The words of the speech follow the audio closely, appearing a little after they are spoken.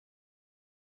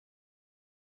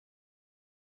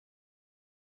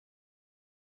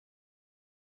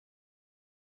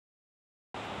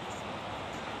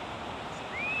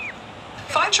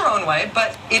find your own way,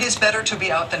 but it is better to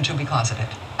be out than to be closeted.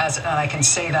 And I can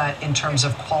say that in terms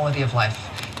of quality of life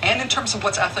and in terms of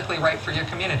what's ethically right for your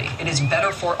community. It is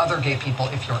better for other gay people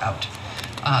if you're out.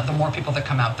 The more people that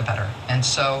come out, the better. And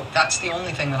so that's the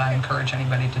only thing that I encourage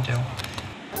anybody to do.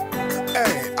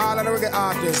 Hey, all of the reggae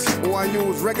artists who are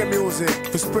use reggae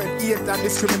music to spread hate and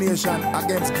discrimination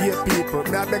against gay people,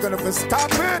 they're gonna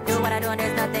stop it. Do what I do and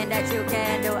there's nothing that you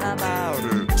can do about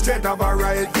it. Straight have a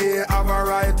right, gay have a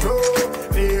right too.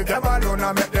 Leave them alone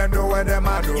and make them do what them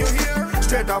a do. You hear?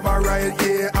 Straight have a right,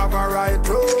 gay have a right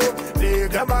too.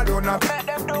 Leave them alone and make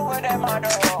them do what them a do.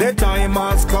 The time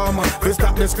has come to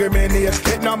stop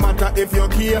discriminating. It no matter if you're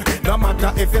gay, no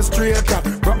matter if you're straight.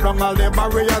 Broke down all the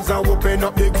barriers and open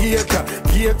up the gate.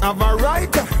 Gate have a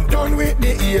right, done with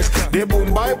the hate. The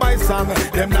boom bye song,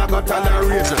 them not gonna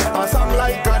tolerate. A song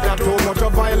like that, too much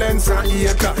of violence and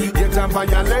hate. Hate and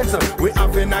violence, we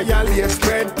have annihilate.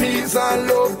 Spread peace and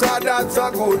love, God, that's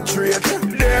a good trait.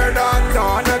 They're not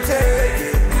gonna take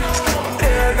it.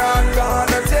 They're not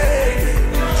gonna take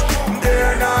it.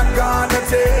 They're not gonna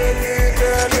take it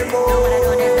anymore.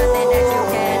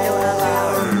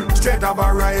 Straight have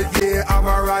a right, yeah, have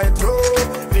a right too.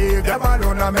 Leave them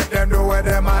alone and make them do what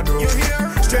them a do. You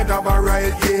hear? Straight have a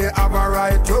right, yeah, have a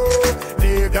right too.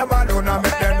 Leave them alone and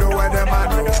make them do what them a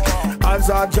do. As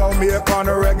a Jamaican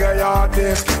reggae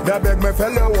artist, they beg me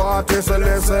fellow artists to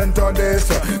listen to this.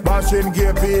 Bashing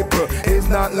gay people is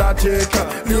not logic.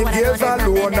 Leave gays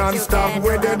alone and stop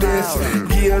with this.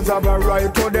 Gays have a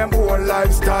right to them own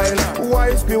lifestyle.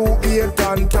 Why spew hate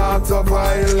and talk so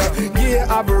vile? Gay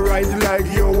have a right like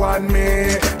you and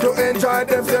me to enjoy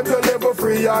themselves, to live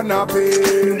free and happy.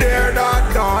 They're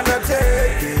not gonna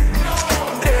take it.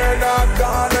 They're not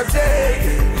gonna take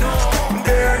it.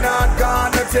 They're not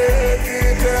gonna take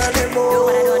it anymore. Do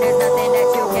what I do, there's nothing that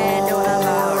you can do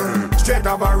about it. Straight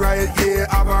have a right, yeah,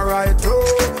 have a right too.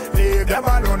 Leave them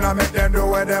alone and make them do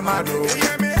what them a do.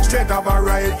 Straight have a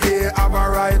right, yeah, have a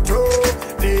right too.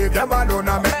 Leave them alone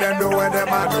and make them do what them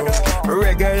a do.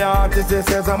 Reggae artists, this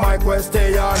is my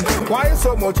question. Why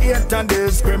so much hate and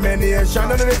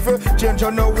discrimination? And if you change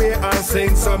on the way and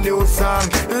sing some new song,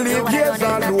 leave gays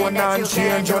alone and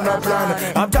change on the plan.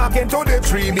 I'm talking to the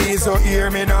 3Bs, so hear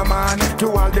me now, man.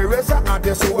 To all the rest of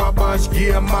artists who are bash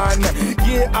gay man.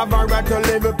 Gay have a right to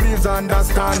live, please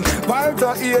understand. While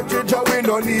the hatred, we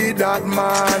don't need that,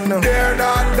 man. They're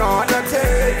not gonna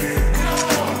take it.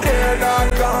 They're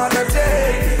not gonna take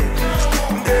it.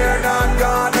 They're not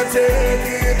gonna take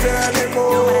it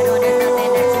anymore.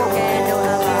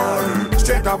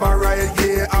 Straight have a right,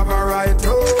 yeah, have a right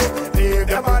too. Leave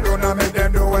them alone and make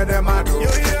them do what them a do.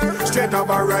 Straight have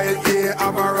a right, yeah,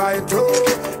 have a right too.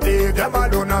 Leave them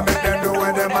alone and make them do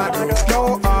what them a do.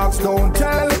 No ask, don't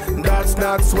tell, that's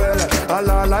not swell.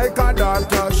 Allah like a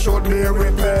doctor should be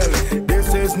repelled.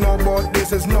 This is no but,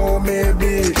 this is no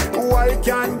maybe. Why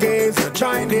can't gays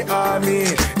join the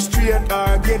army? Straight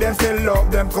or gay, them still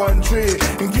love them country.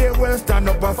 Gay will stand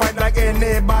up and fight like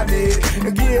anybody.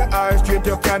 Gay or straight,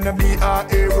 you can be a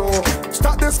hero.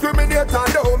 Stop discriminating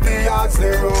and don't be a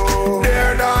zero.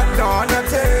 They're not gonna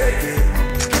take it.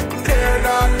 They're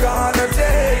not gonna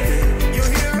take it. You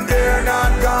hear? They're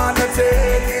not gonna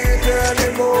take it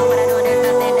anymore.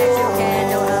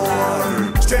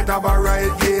 Straight have a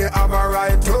right, yeah, have a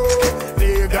right too.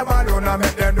 Leave them alone and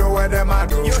make them do what them a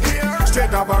do. You hear?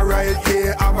 Straight have a right,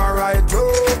 yeah, have a right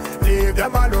too. Leave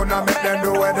them alone and make them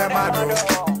do what them a do.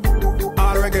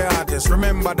 All reggae artists,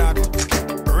 remember that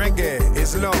reggae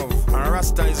is love and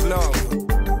Rasta is love.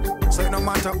 So no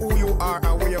matter who you are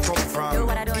and where you come from,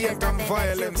 hate and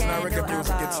violence in reggae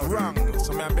music, it's wrong.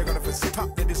 So I'm begging you to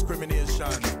stop the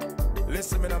discrimination.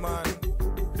 Listen me, man.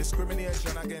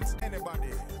 Discrimination against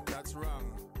anybody.